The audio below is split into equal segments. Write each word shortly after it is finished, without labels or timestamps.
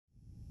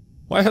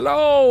Why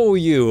hello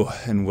you,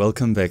 and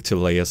welcome back to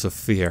Layers of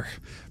Fear.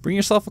 Bring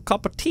yourself a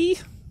cup of tea,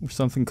 or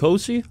something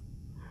cozy.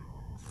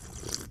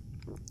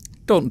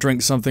 Don't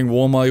drink something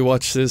warm while you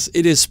watch this,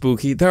 it is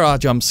spooky, there are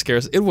jump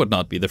scares. It would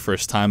not be the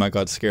first time I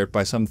got scared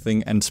by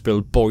something and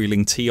spilled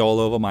boiling tea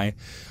all over my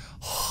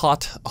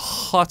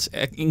hot,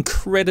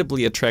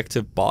 incredibly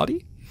attractive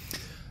body.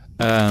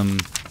 So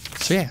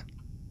yeah,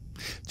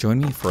 join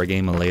me for a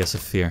game of Layers of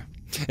Fear.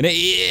 And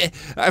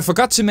I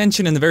forgot to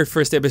mention in the very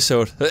first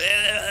episode,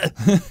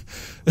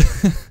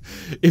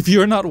 if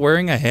you're not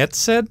wearing a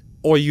headset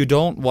or you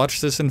don't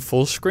watch this in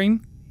full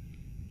screen,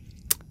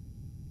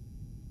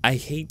 I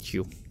hate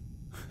you.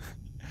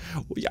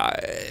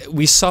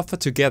 We suffer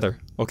together,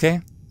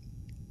 okay?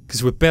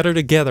 Because we're better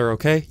together,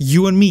 okay?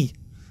 You and me.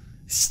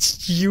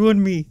 You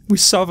and me. We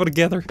suffer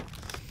together.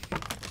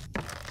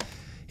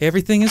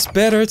 Everything is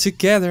better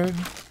together.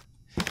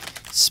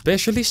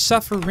 Especially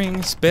suffering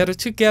is better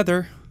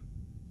together.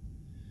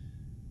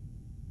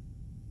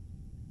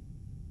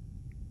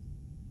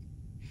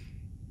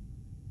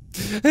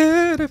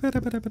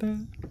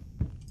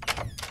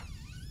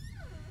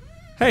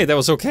 Hey, that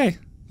was okay.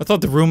 I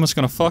thought the room was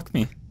gonna fuck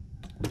me.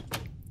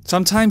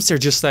 Sometimes they're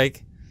just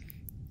like,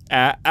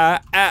 got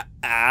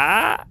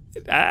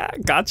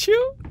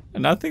you?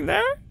 Nothing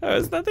there? There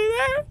was nothing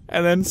there?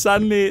 And then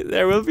suddenly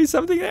there will be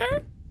something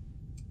there?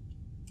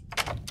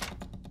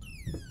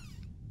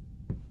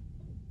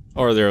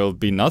 Or there will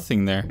be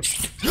nothing there.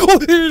 Oh!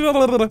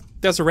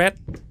 There's a rat.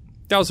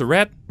 That was a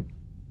rat.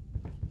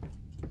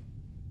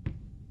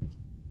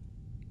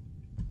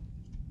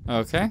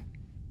 Okay.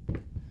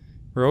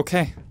 We're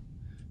okay.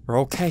 We're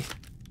okay.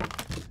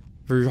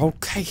 We're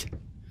okay.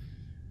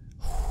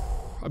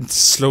 I'm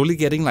slowly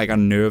getting like a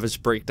nervous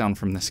breakdown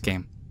from this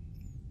game.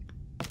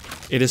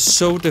 It is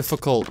so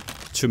difficult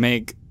to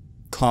make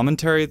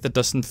commentary that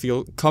doesn't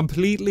feel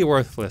completely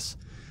worthless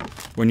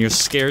when you're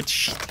scared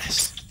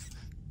shitless.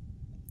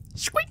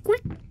 Squeak,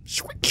 squeak,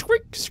 squeak,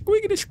 squeak,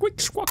 squeakity,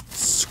 squeak, squawk,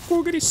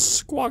 squoogity,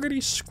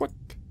 squaggity, squeak.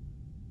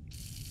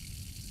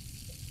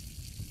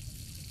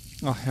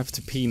 Oh, I have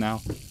to pee now.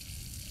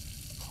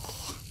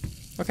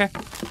 Okay.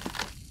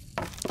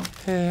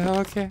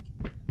 Okay.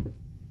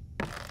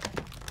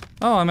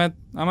 Oh, I'm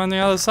on the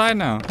other side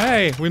now.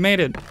 Hey, we made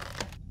it.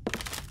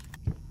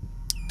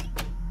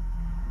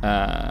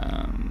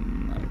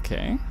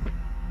 Okay.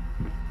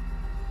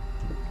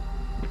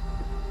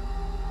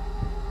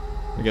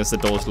 I guess the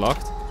door's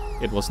locked.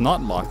 It was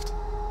not locked.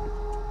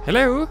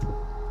 Hello?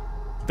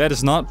 That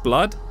is not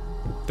blood.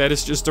 That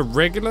is just a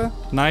regular,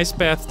 nice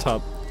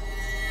bathtub.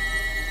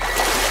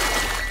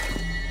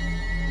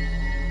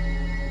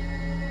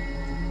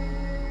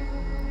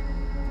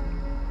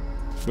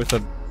 With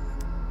a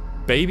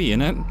baby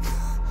in it.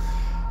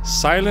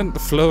 Silent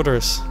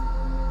floaters.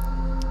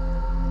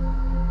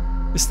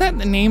 Is that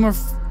the name of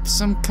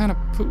some kind of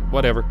poop?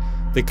 Whatever.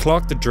 They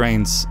clog the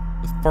drains.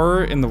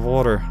 Fur in the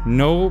water.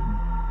 No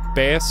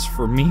baths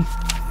for me.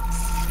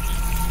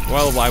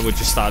 Well, why would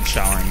you start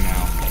showering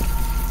now?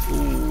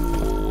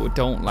 Ooh,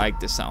 don't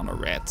like the sound of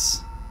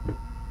rats.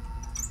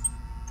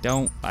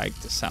 Don't like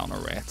the sound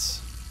of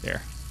rats.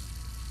 There.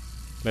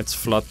 Let's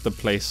flood the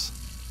place.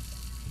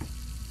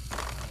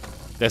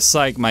 That's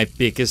like my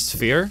biggest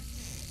fear.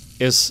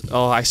 Is,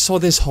 oh, I saw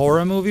this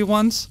horror movie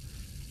once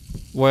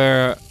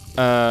where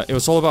it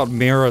was all about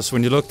mirrors.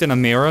 When you looked in a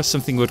mirror,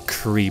 something would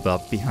creep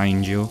up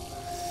behind you.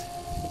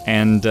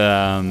 And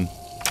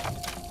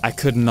I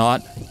could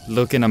not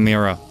look in a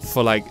mirror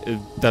for like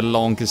the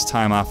longest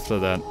time after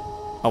that.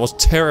 I was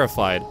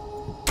terrified.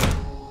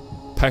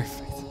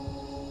 Perfect.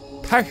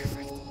 Perfect.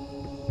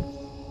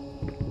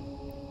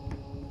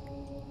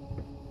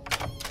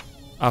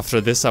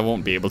 After this, I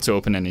won't be able to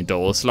open any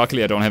doors.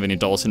 Luckily, I don't have any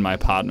doors in my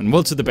apartment.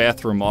 Well, to the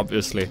bathroom,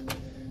 obviously.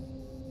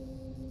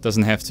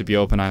 Doesn't have to be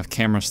open. I have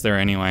cameras there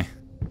anyway.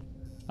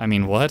 I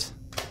mean, what?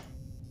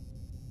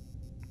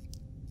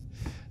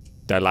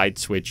 The light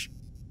switch.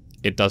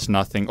 It does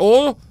nothing.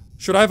 Oh!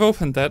 Should I have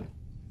opened that?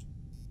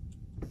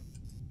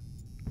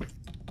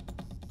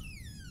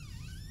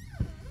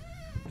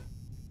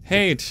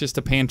 Hey, it's just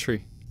a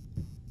pantry.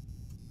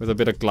 With a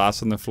bit of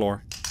glass on the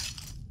floor.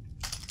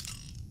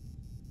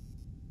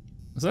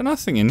 Is there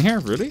nothing in here,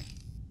 really?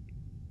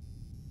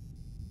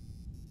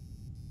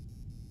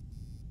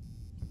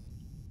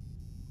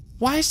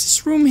 Why is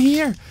this room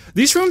here?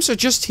 These rooms are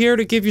just here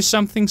to give you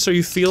something so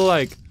you feel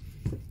like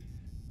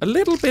a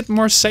little bit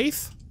more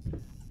safe.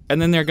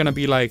 And then they're gonna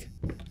be like,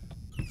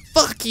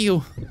 fuck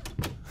you!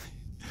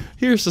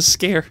 Here's a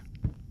scare.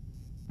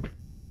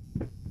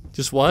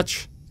 Just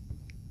watch.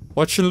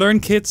 Watch and learn,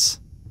 kids.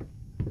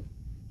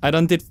 I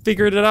done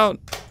figured it out.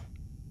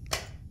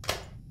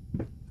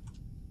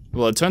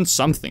 Well, it turned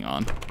something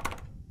on.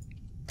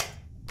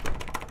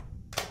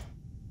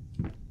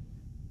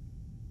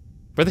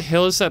 Where the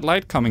hell is that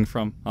light coming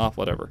from? Oh,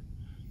 whatever.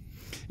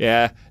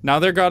 Yeah, now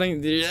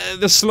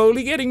they're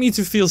slowly getting me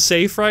to feel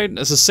safe, right?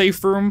 It's a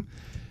safe room.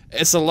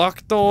 It's a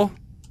locked door.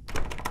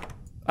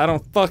 I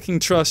don't fucking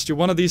trust you.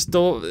 One of these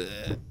doors...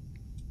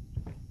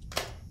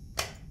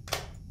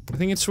 I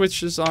think it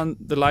switches on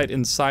the light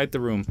inside the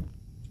room.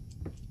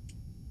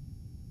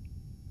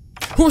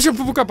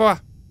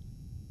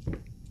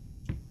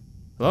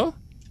 Hello?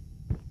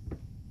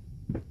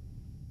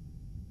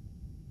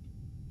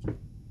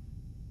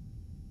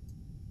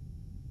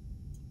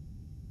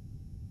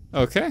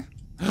 Okay.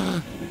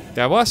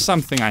 There was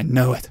something, I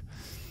know it.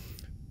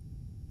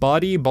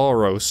 Body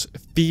borrows,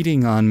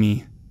 feeding on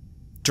me,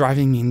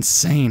 driving me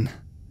insane.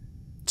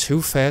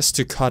 Too fast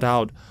to cut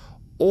out.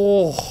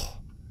 Oh.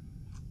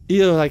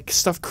 Ew, like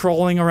stuff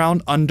crawling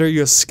around under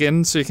your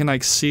skin so you can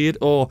like see it.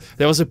 Oh,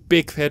 that was a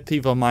big pet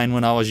peeve of mine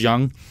when I was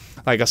young.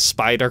 Like a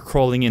spider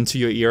crawling into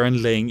your ear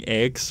and laying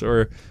eggs,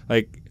 or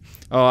like,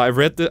 oh, I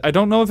read I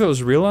don't know if it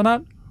was real or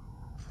not,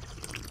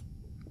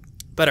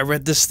 but I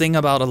read this thing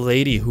about a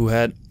lady who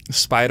had a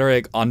spider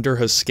egg under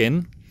her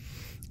skin,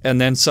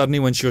 and then suddenly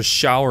when she was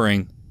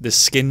showering, the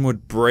skin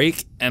would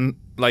break and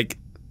like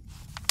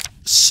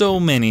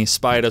so many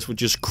spiders would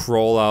just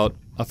crawl out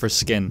of her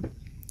skin.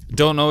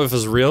 Don't know if it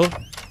was real,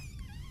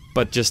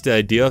 but just the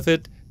idea of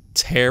it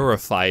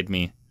terrified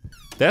me.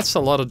 That's a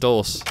lot of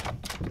dolls.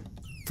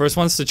 First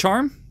one's the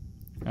charm.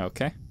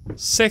 Okay.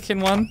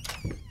 Second one.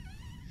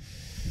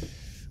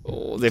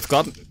 Oh, they're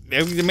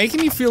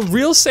making me feel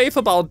real safe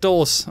about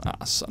dolls.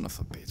 Ah, son of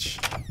a bitch.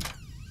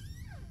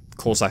 Of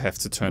course I have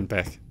to turn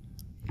back.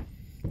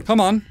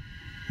 Come on.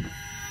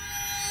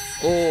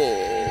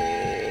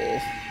 Oh.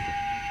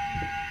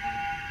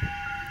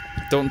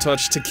 Don't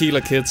touch tequila,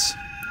 kids.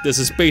 This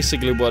is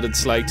basically what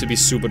it's like to be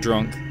super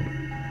drunk.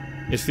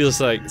 It feels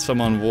like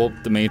someone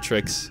warped the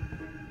Matrix.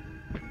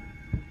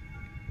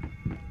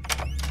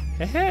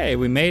 Hey,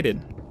 we made it.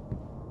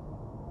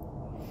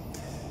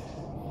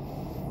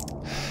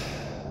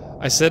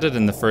 I said it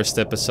in the first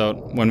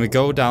episode. When we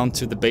go down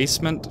to the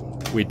basement,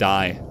 we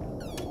die.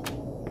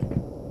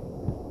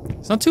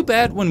 It's not too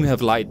bad when we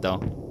have light,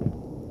 though.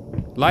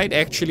 Light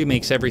actually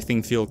makes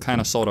everything feel kind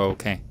of sort of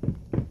okay.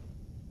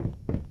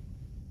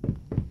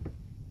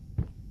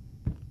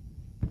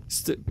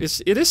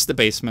 It is the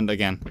basement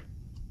again.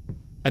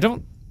 I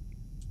don't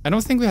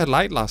think we had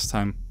light last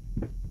time.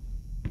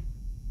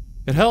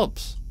 It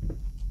helps.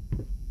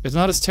 It's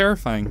not as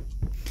terrifying.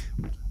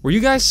 Were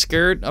you guys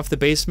scared of the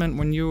basement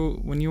when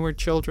you were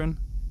children?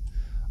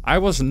 I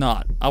was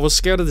not. I was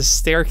scared of the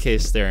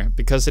staircase there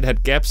because it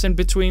had gaps in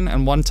between,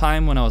 and one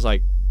time when I was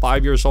like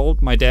 5 years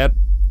old, my dad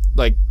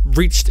like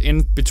reached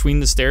in between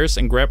the stairs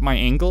and grabbed my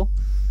ankle.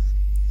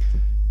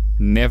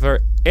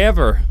 Never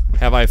ever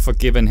have I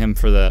forgiven him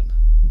for that.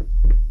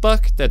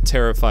 Fuck, that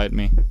terrified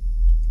me.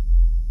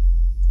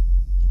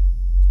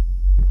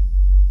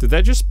 Did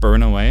that just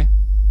burn away?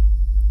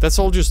 That's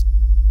all just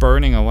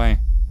burning away.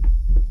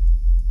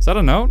 Is that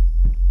a note?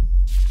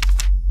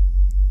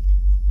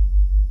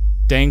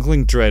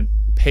 Dangling dread,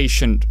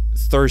 patient,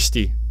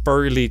 thirsty,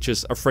 furry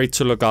leeches, afraid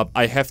to look up.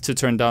 I have to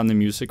turn down the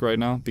music right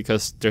now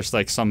because there's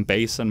like some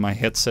bass and my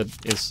headset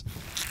is...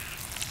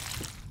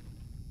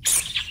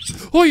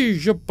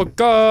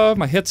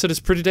 My headset is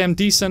pretty damn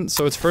decent,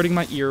 so it's hurting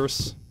my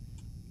ears.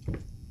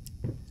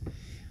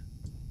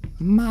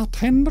 My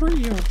tender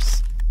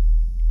ears.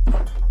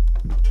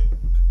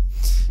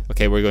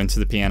 Okay, we're going to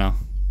the piano.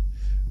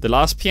 The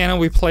last piano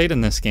we played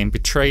in this game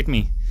betrayed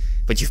me.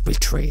 But you've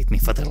betrayed me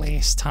for the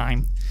last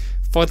time.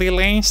 For the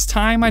last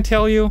time, I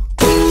tell you.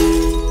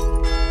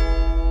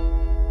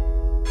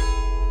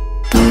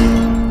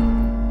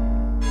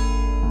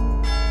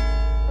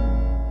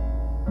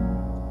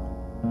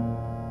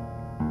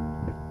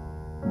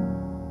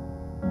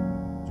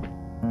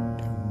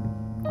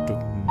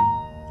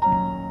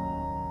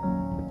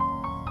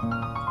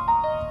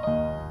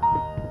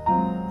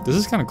 This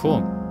is kind of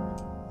cool.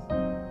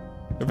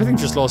 Everything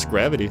just lost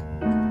gravity.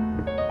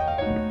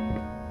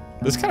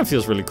 This kind of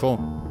feels really cool.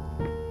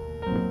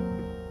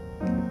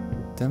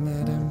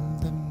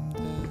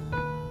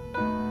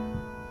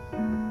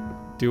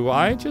 Do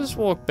I just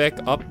walk back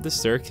up the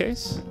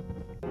staircase?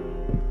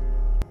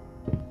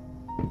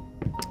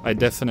 I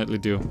definitely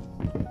do.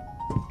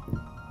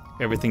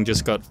 Everything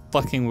just got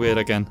fucking weird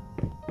again.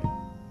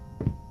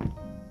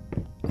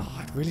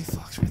 Oh, it really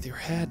fucks with your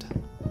head.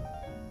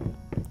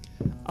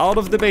 Out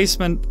of the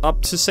basement,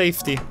 up to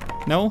safety.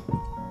 No?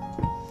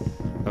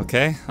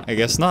 Okay, I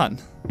guess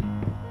not.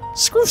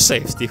 Screw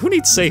safety. Who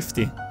needs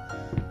safety?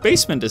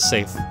 Basement is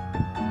safe.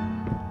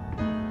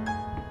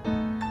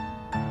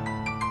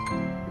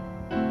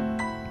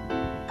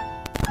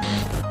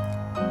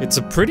 It's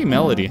a pretty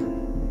melody.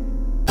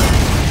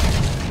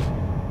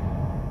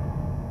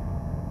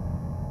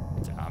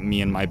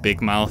 Me and my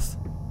big mouth.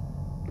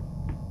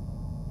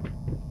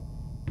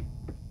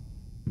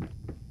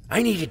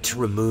 I needed to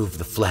remove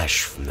the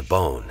flesh from the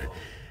bone.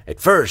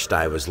 At first,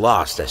 I was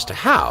lost as to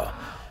how,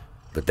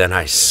 but then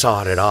I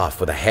sawed it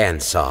off with a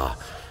handsaw,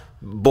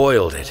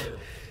 boiled it,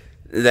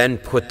 then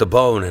put the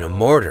bone in a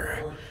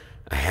mortar.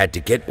 I had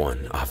to get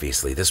one,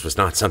 obviously. This was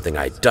not something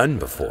I'd done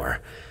before.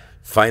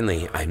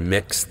 Finally, I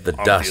mixed the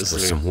dust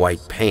with some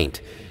white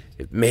paint.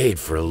 It made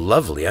for a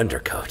lovely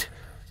undercoat.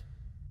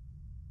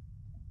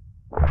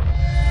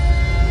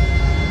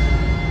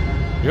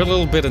 You're a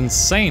little bit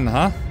insane,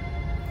 huh?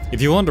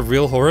 If you want a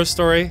real horror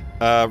story,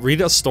 read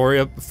a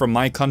story from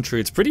my country.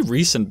 It's pretty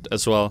recent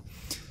as well.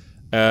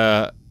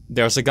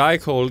 There's a guy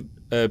called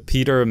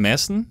Peter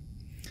Madsen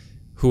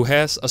who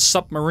has a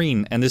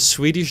submarine, and this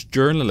Swedish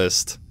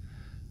journalist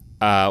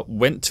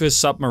went to his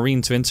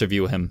submarine to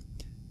interview him.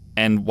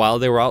 And while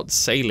they were out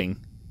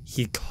sailing,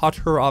 he cut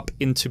her up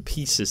into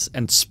pieces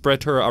and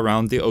spread her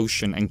around the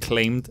ocean and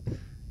claimed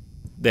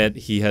that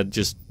he had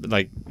just,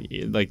 like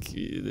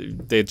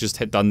they just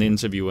had done the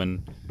interview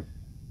and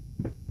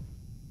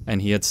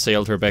he had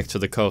sailed her back to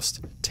the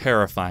coast.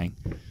 Terrifying.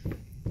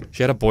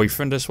 She had a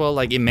boyfriend as well.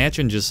 Like,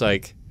 imagine just,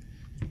 like,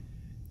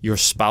 your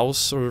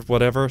spouse or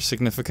whatever,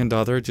 significant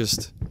other,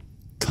 just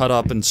cut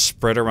up and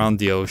spread around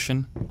the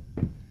ocean.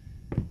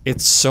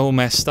 It's so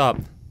messed up.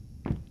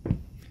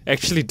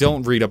 Actually,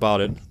 don't read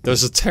about it.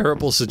 There's a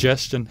terrible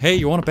suggestion. Hey,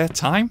 you want a bad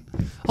time?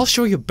 I'll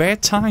show you a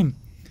bad time.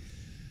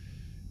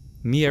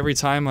 Me every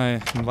time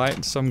I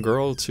invite some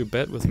girl to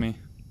bed with me.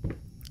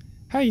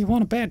 Hey, you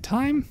want a bad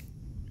time?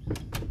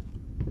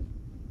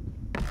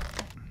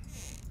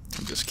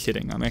 I'm just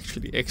kidding. I'm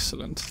actually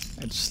excellent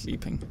at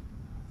sleeping.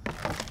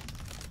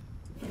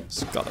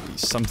 There's gotta be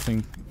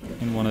something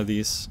in one of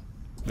these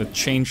that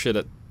change it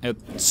at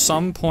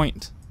some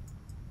point.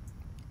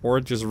 Or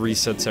it just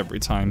resets every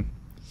time.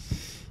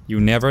 You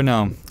never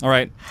know.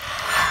 Alright.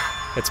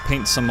 Let's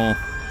paint some more.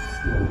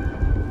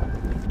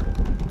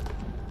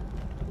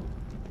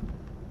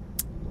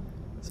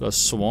 Is that a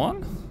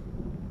swan?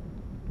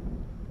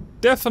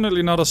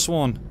 Definitely not a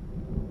swan.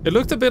 It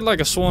looked a bit like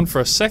a swan for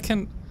a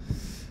second.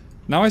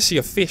 Now I see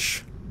a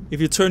fish.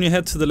 If you turn your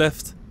head to the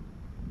left.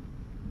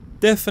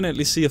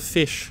 Definitely see a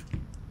fish.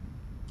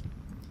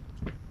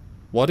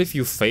 What if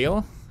you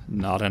fail?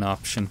 Not an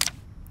option.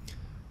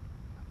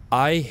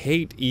 I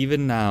hate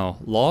even now.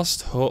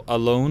 Lost,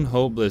 alone,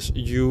 hopeless.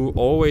 You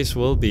always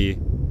will be.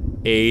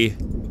 A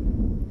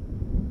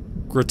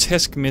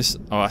grotesque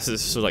oh, this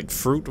is like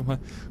fruit.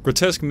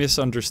 Grotesque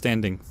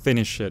misunderstanding.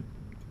 Finish it.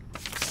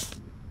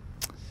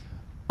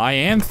 I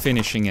am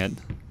finishing it.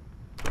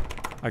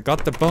 I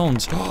got the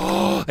bones.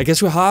 Oh, I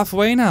guess we're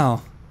halfway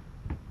now.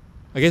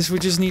 I guess we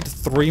just need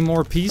 3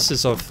 more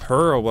pieces of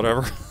her or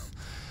whatever.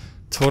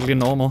 Totally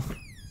normal.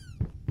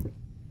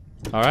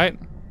 Alright.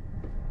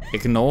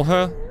 Ignore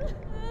her.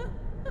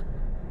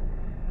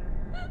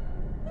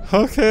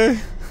 Okay.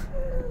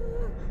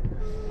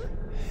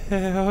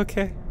 Yeah,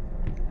 okay.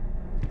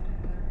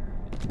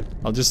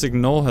 I'll just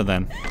ignore her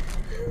then.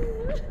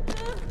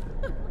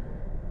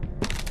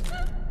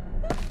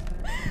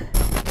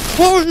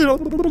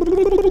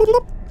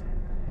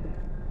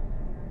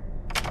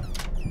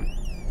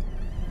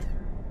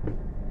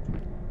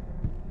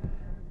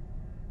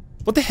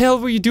 What the hell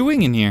were you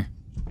doing in here?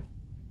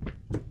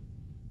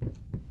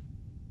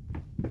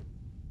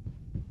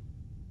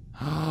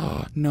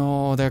 Oh,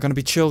 no, there are gonna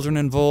be children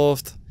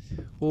involved.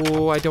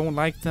 Oh, I don't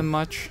like them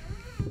much.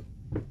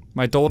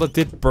 My daughter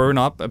did burn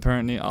up,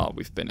 apparently. Oh,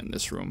 we've been in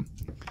this room.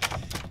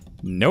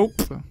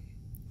 Nope.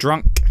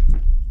 Drunk.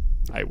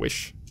 I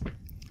wish.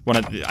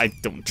 I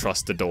don't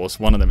trust the doors.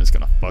 One of them is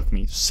gonna fuck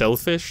me.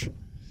 Selfish?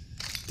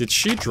 Did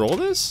she draw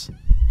this?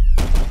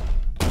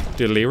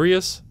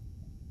 Delirious?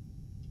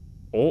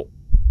 Oh.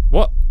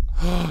 What?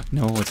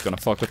 No, it's gonna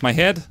fuck with my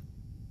head.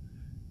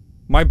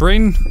 My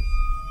brain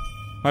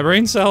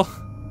cell.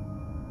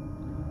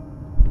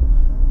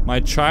 My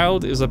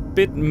child is a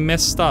bit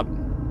messed up.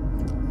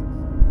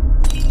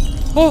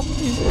 Oh!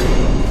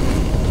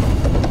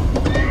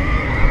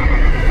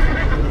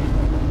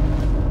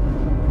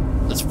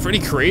 That's pretty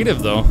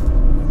creative, though.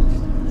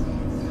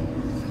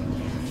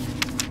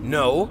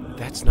 No,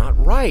 that's not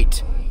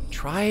right.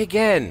 Try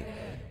again.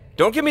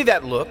 Don't give me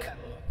that look.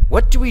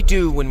 What do we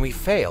do when we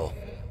fail?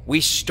 We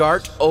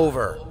start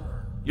over.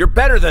 You're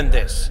better than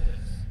this.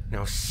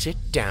 Now sit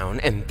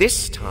down, and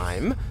this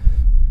time,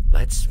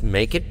 let's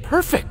make it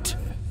perfect.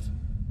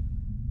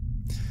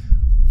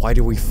 Why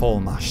do we fall,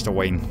 Master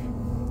Wayne?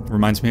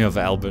 Reminds me of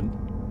Albert.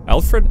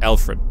 Alfred?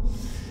 Alfred.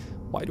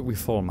 Why do we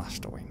fall,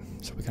 Master Wayne?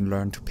 So we can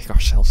learn to pick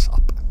ourselves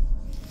up.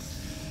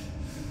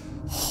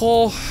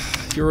 Oh,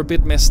 you're a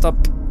bit messed up,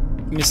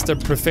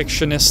 Mr.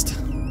 Perfectionist.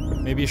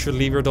 Maybe you should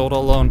leave your daughter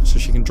alone so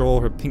she can draw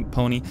her pink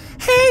pony.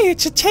 Hey,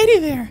 it's a teddy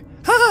bear!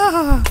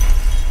 Ha!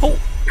 Oh.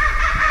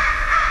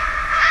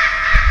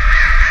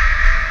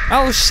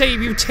 I'll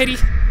save you, Teddy.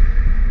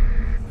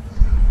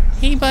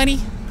 Hey, buddy.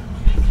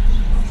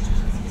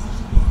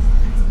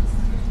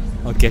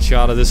 I'll get you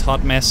out of this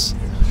hot mess.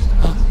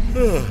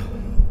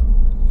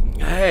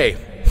 Hey,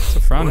 it's a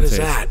frowny what is face.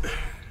 that?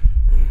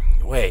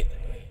 Wait,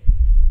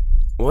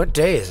 what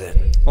day is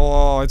it?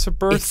 Oh, it's a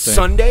birthday. It's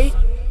Sunday?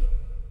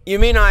 You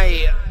mean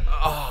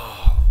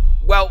oh,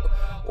 well,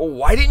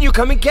 why didn't you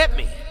come and get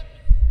me?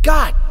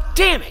 God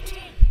damn it!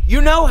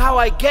 You know how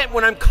I get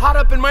when I'm caught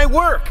up in my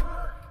work.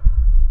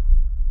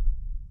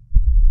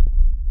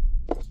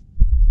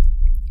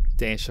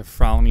 There's a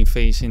frowny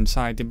face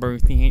inside the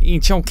birthday.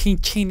 It's okay,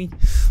 Chinny.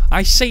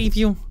 I save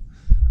you.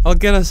 I'll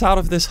get us out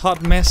of this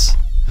hot mess.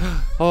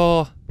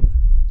 Oh.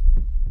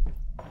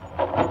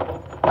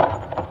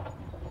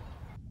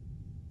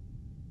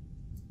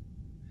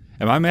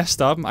 Am I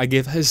messed up? I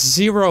give a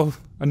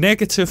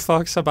negative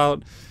fucks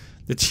about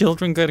The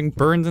children getting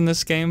burned in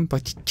this game,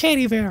 but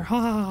teddy bear,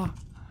 ha!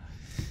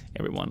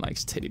 Everyone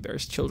likes teddy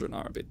bears. Children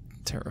are a bit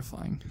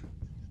terrifying.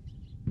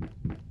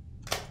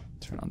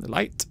 Turn on the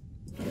light.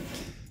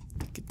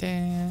 Take it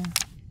there.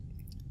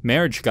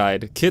 Marriage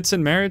guide. Kids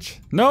in marriage?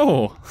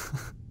 No!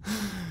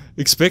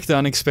 Expect the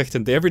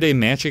unexpected. The everyday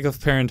magic of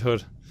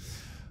parenthood.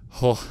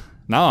 Oh,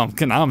 now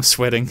I'm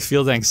sweating.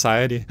 Feel the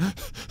anxiety.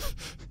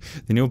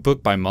 The new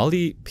book by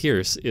Molly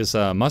Pierce is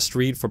a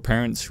must-read for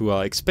parents who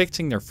are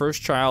expecting their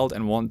first child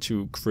and want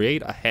to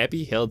create a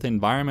happy, healthy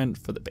environment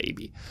for the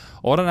baby.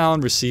 Order now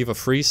and receive a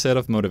free set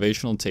of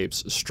motivational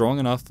tapes, Strong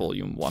Enough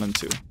Volume 1 and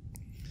 2.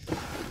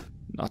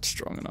 Not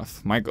strong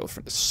enough. My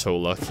girlfriend is so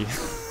lucky.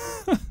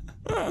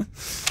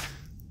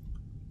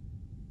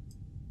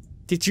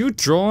 Did you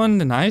draw on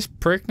the nice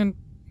pregnant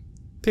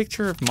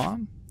picture of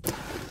mom?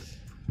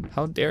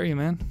 How dare you,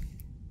 man?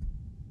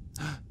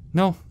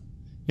 No,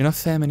 you're not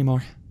fam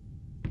anymore.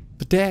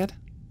 But Dad,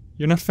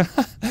 you're not fam.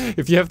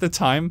 If you have the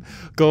time,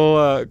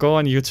 go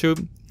on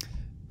YouTube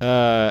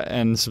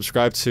and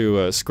subscribe to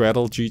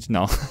ScrattleGG.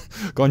 No,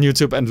 go on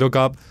YouTube and look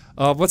up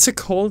what's it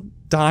called?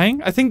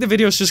 Dying? I think the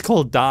video is just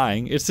called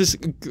Dying. It's this.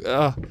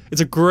 It's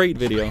a great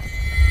video.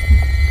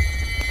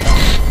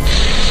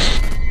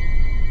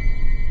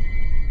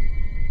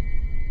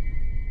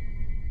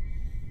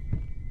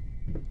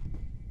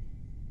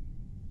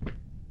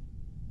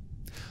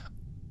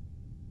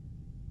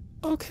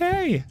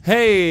 Okay.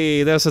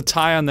 Hey, there's a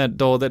tie on that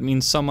door. That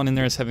means someone in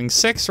there is having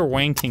sex or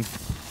wanking.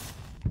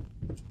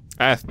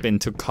 I've been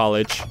to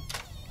college.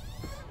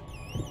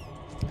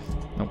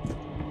 Nope.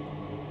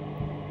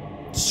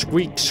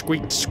 Squeak,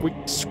 squeak, squeak,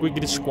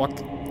 squeakity squawk.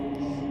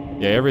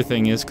 Yeah,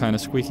 everything is kind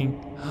of squeaking.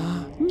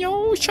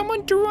 No,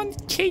 someone drew on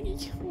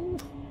Teddy.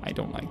 I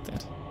don't like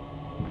that.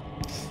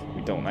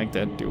 We don't like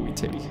that, do we,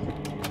 Teddy?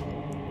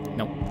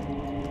 Nope.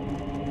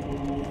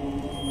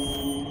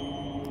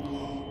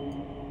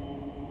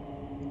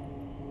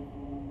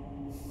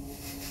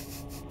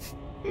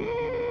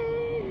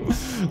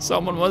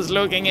 Someone was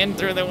looking in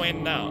through the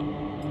window.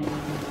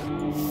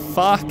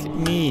 Fuck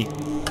me.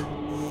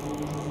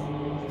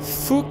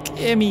 Fuck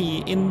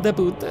me in the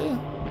boot.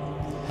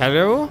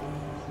 Hello?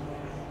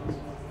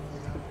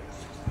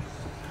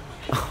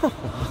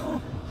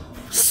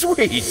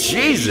 Sweet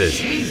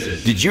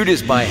Jesus! Did you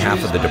just buy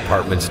half of the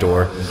department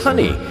store?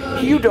 Honey,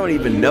 you don't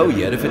even know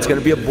yet if it's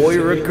gonna be a boy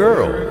or a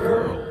girl.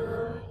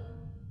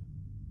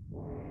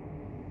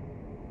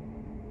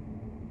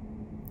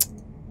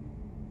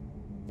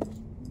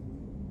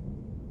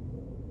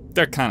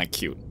 They're kind of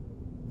cute,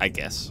 I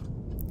guess.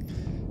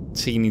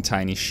 Teeny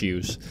tiny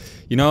shoes.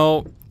 You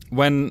know,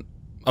 when...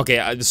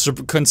 Okay,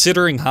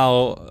 considering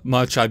how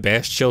much I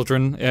bash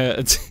children,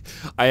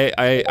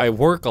 I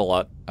work a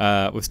lot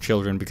with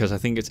children because I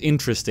think it's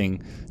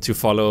interesting to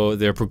follow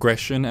their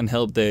progression and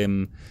help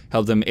them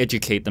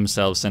educate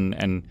themselves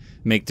and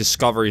make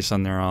discoveries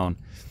on their own.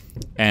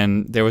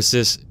 And there was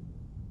this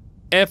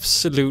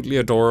absolutely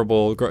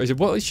adorable girl.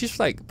 Well, she's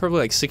like probably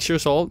like 6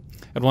 years old.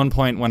 At one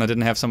point, when I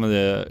didn't have some of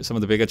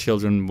the bigger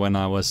children, when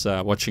I was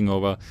watching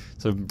over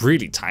some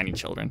really tiny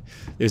children,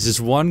 there's this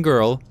one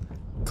girl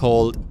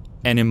called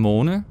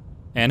Anemone.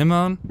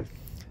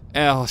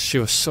 Oh,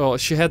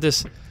 she had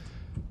this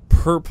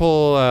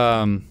purple,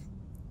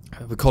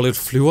 we call it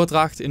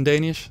flyverdragt in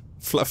Danish,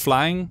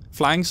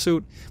 flying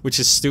suit, which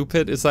is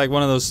stupid. It's like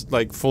one of those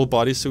like full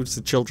body suits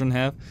that children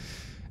have.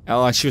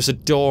 Oh, and she was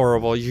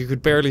adorable. You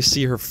could barely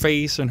see her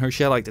face, and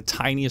she had like the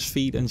tiniest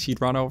feet, and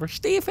she'd run over,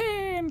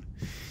 Stephen,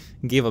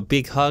 and give a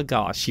big hug.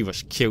 Oh, she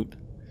was cute.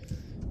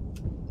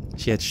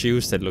 She had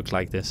shoes that looked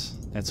like this.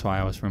 That's why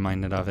I was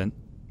reminded of it.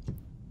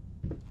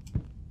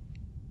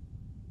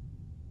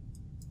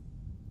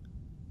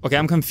 Okay,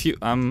 I'm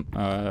confused.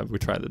 We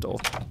tried the door.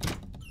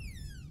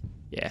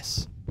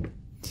 Yes.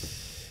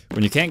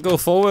 When you can't go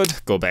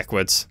forward, go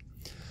backwards.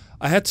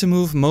 I had to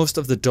move most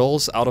of the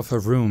dolls out of her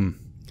room.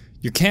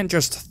 You can't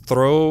just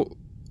throw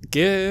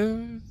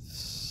gifts.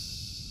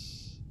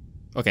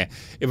 Okay,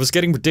 it was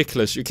getting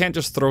ridiculous. You can't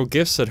just throw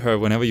gifts at her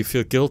whenever you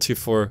feel guilty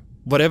for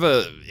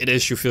whatever it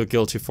is you feel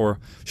guilty for.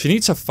 She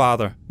needs a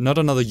father, not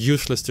another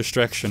useless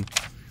distraction.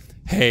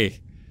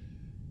 Hey,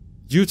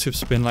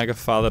 YouTube's been like a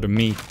father to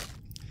me.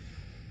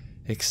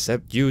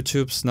 Except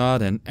YouTube's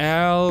not an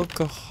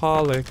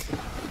alcoholic.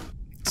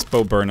 It's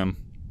Bo Burnham.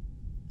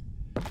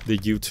 The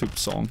YouTube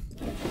song.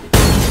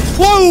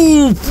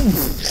 Whoa!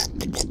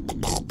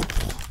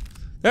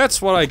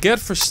 That's what I get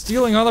for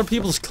stealing other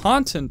people's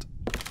content.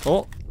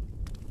 Oh,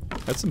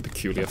 that's some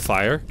peculiar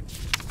fire.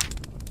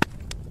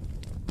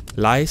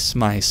 Lice,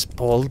 mice,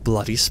 bald,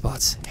 bloody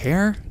spots.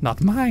 Hair?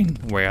 Not mine.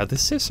 Where are the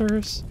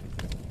scissors?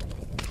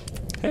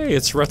 Hey,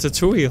 it's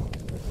Ratatouille.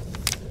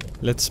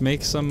 Let's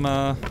make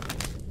some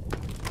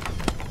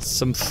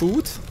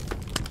food?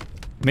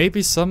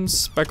 Maybe some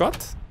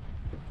spaghetti?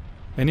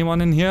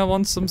 Anyone in here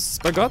want some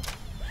spaghetti?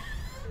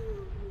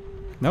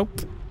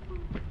 Nope.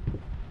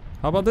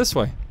 How about this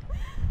way?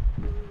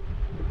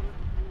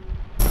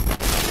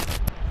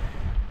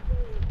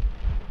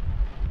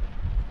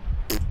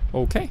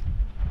 Okay.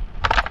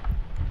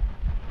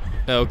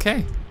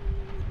 Okay.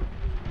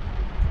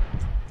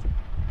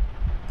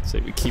 Say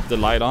we keep the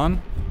light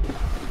on.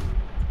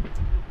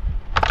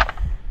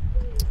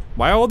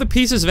 Why are all the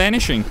pieces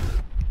vanishing?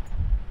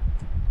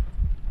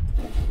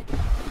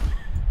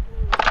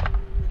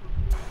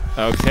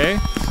 Okay.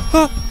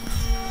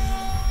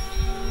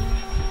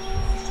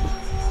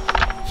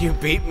 You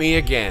beat me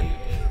again.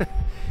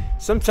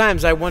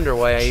 Sometimes I wonder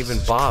why I even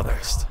bother.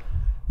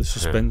 The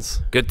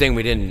suspense. Good thing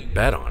we didn't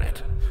bet on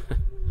it.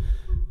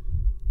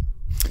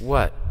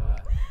 What?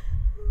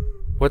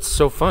 What's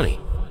so funny?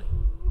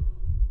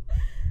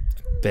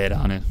 Bet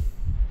on it.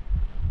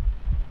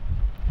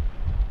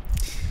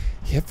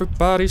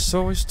 Everybody's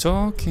always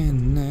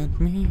talking at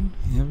me.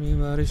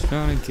 Everybody's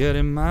trying to get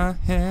in my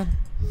head.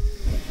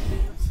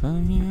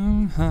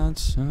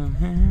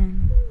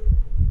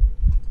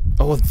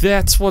 Oh,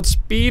 that's what's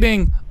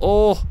beating.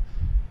 Oh,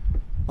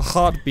 a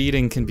heart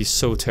beating can be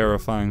so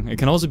terrifying. It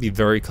can also be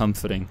very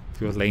comforting. If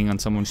you're laying on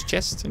someone's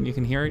chest and you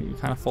can hear it, you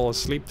kind of fall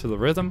asleep to the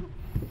rhythm.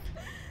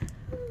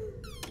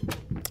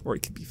 Or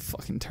it can be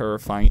fucking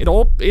terrifying. It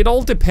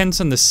all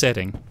depends on the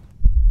setting.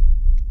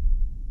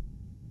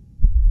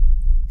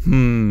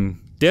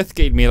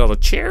 Deathgate made out of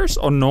chairs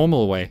or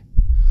normal way?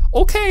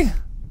 Okay.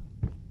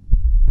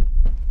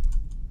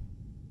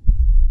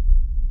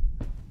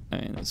 I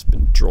mean, it's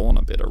been drawn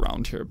a bit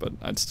around here, but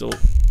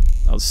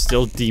I'll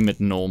still deem it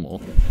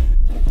normal.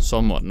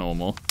 Somewhat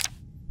normal.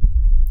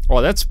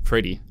 Oh, that's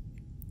pretty.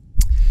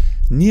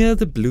 Near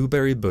the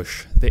blueberry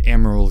bush, the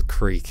emerald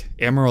creek.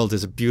 Emerald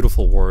is a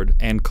beautiful word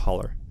and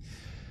color.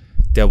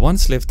 There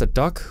once lived a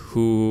duck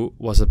who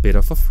was a bit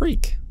of a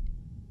freak.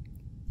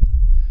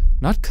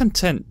 Not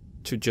content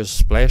to just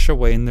splash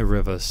away in the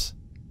rivers.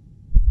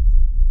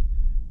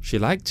 She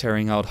liked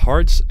tearing out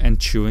hearts and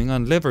chewing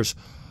on livers.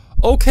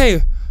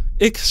 Okay,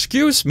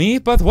 excuse me,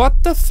 but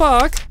what the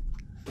fuck?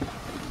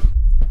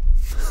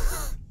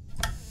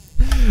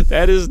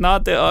 That is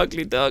not the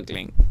ugly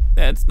duckling.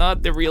 That's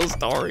not the real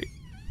story.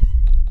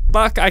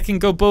 Fuck, I can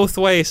go both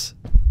ways.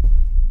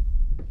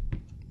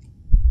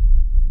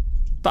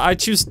 But I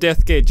choose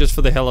Deathgate just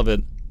for the hell of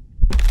it.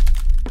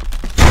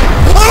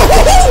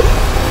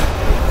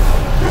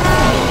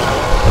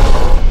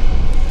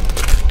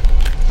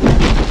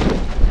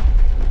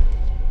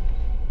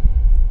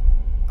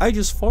 I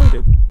just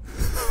farted.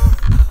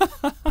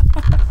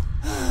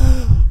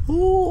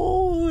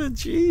 Oh,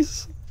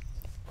 jeez.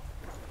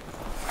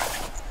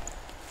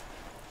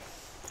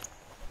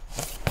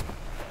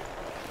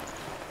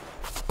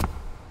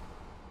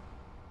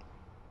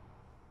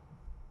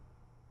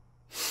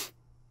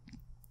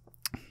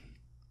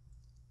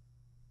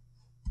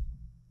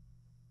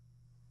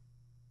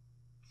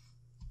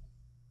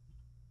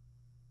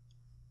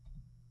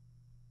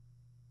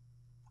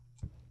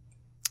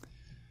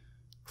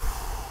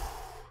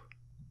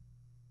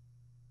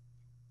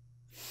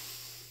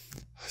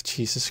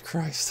 Jesus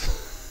Christ.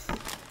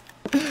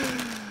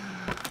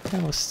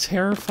 That was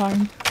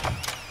terrifying.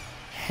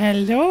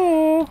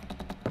 Hello?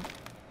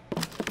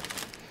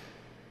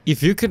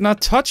 If you could not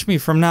touch me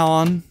from now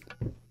on,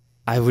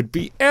 I would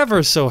be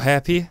ever so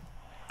happy.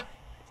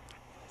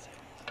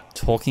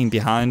 Talking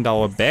behind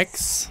our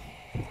backs.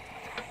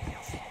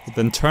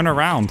 Then turn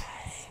around.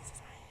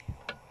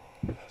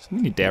 So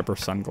many Dapper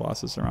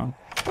sunglasses around.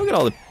 Look at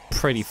all the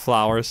pretty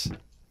flowers.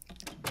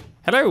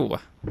 Hello!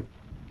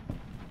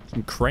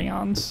 Some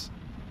crayons.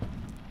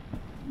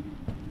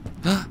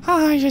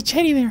 Ah, there's a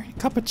teddy bear. A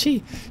cup of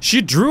tea.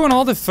 She drew on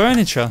all the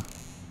furniture.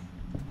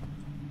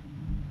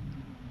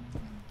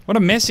 What a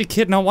messy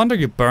kid. No wonder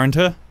you burned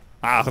her.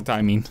 Ah,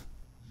 I mean,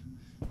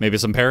 maybe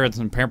some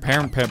parenting.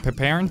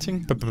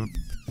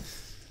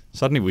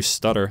 Suddenly we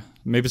stutter.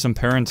 Maybe some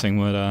parenting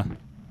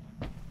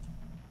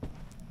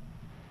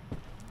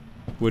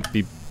would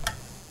be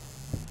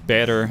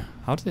better.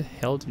 How the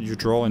hell did you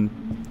draw in?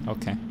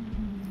 Okay.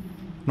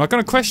 I'm not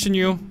gonna question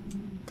you,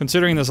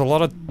 considering there's a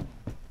lot of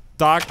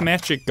dark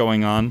magic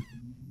going on.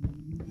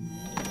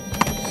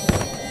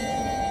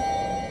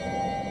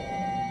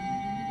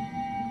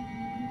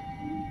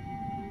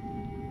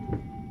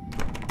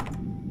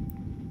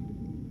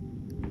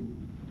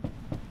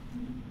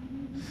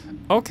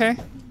 Okay.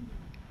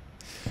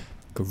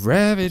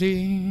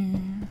 Gravity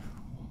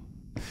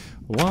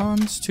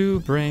wants to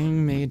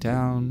bring me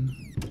down.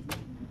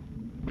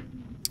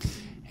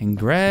 And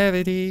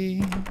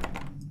gravity...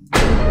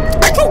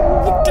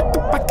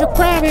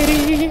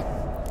 Gravity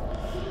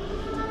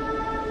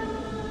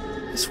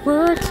is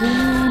working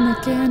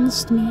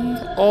against me.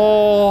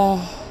 Oh.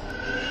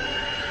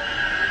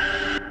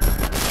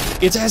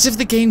 It's as if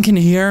the game can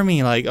hear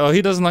me, like, oh,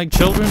 he doesn't like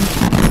children?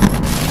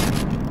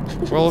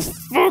 Well,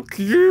 fuck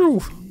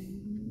you!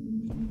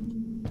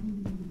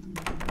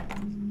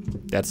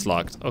 That's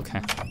locked,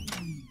 okay.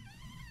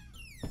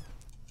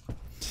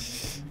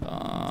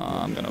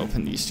 I'm gonna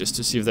open these just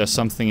to see if there's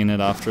something in it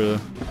after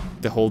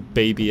the whole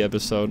baby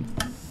episode.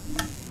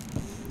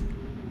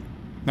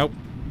 Nope.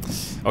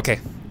 Okay.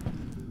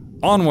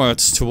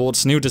 Onwards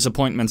towards new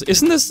disappointments.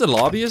 Isn't this the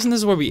lobby? Isn't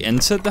this where we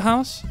entered the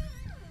house?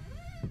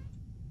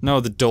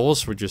 No, the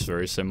doors were just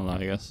very similar,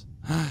 I guess.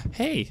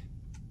 Hey!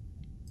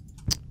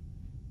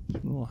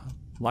 Little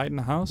light in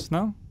the house?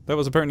 No? That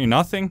was apparently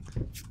nothing.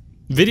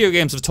 Video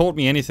games have told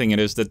me anything it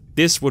is that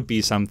this would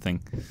be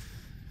something.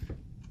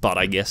 But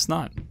I guess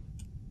not.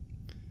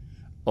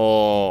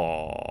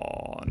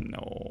 Oh,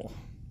 no.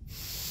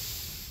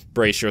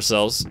 Brace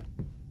yourselves.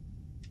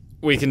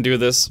 We can do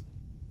this.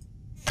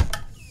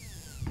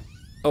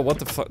 Oh, what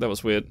the fuck? That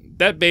was weird.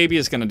 That baby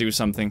is gonna do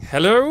something.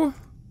 Hello?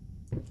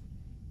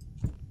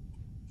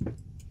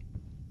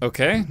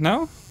 Okay,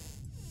 no?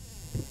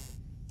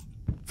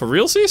 For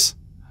realsies?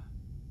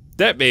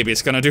 That baby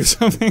is gonna do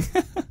something.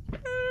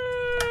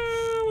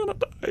 I wanna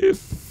die.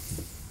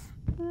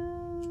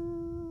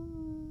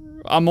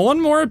 Are more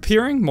and more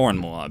appearing? More and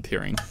more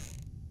appearing.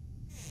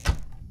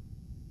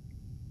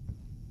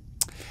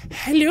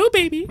 Hello,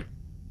 baby.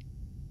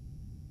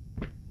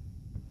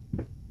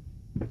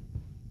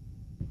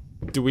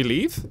 Do we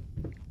leave?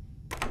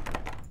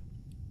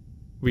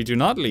 We do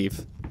not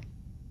leave.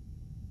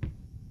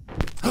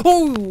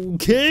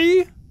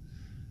 Okay.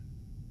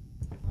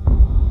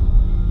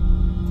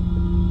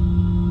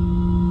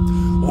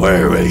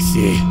 Where is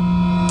he?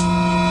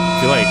 I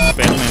feel like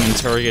Batman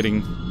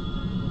interrogating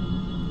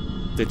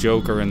the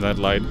Joker in that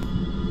light.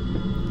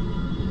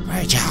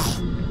 Rachel.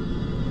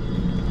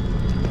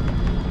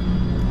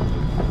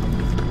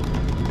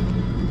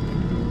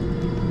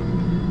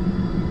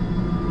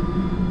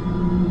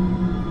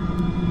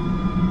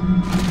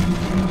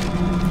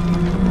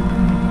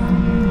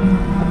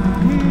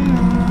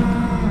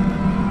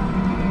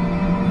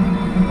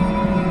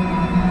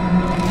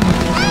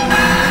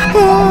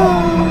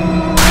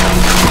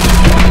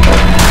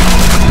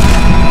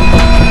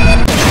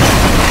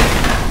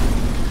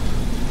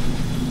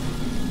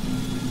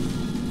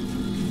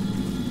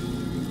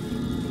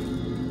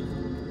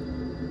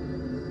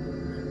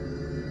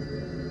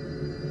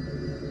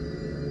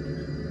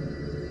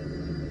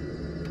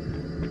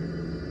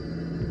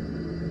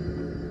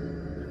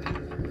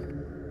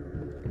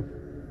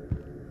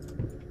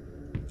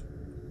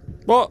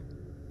 What?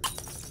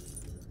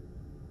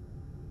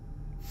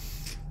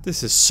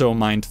 This is so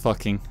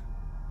mind-fucking.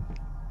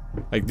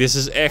 Like, this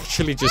is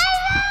actually just...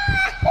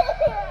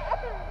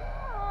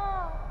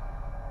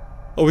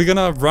 Are we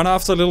gonna run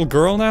after a little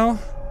girl now?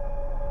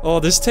 Oh,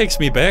 this takes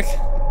me back.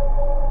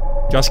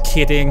 Just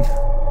kidding.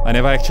 I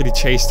never actually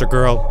chased a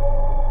girl.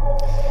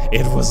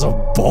 It was a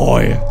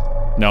boy.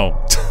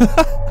 No.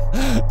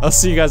 I'll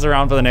see you guys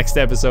around for the next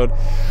episode.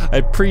 I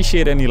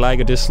appreciate any like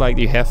or dislike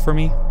you have for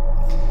me.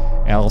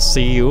 I'll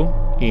see you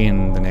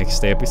in the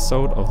next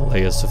episode of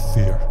Layers of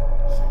Fear.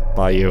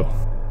 Bye, you.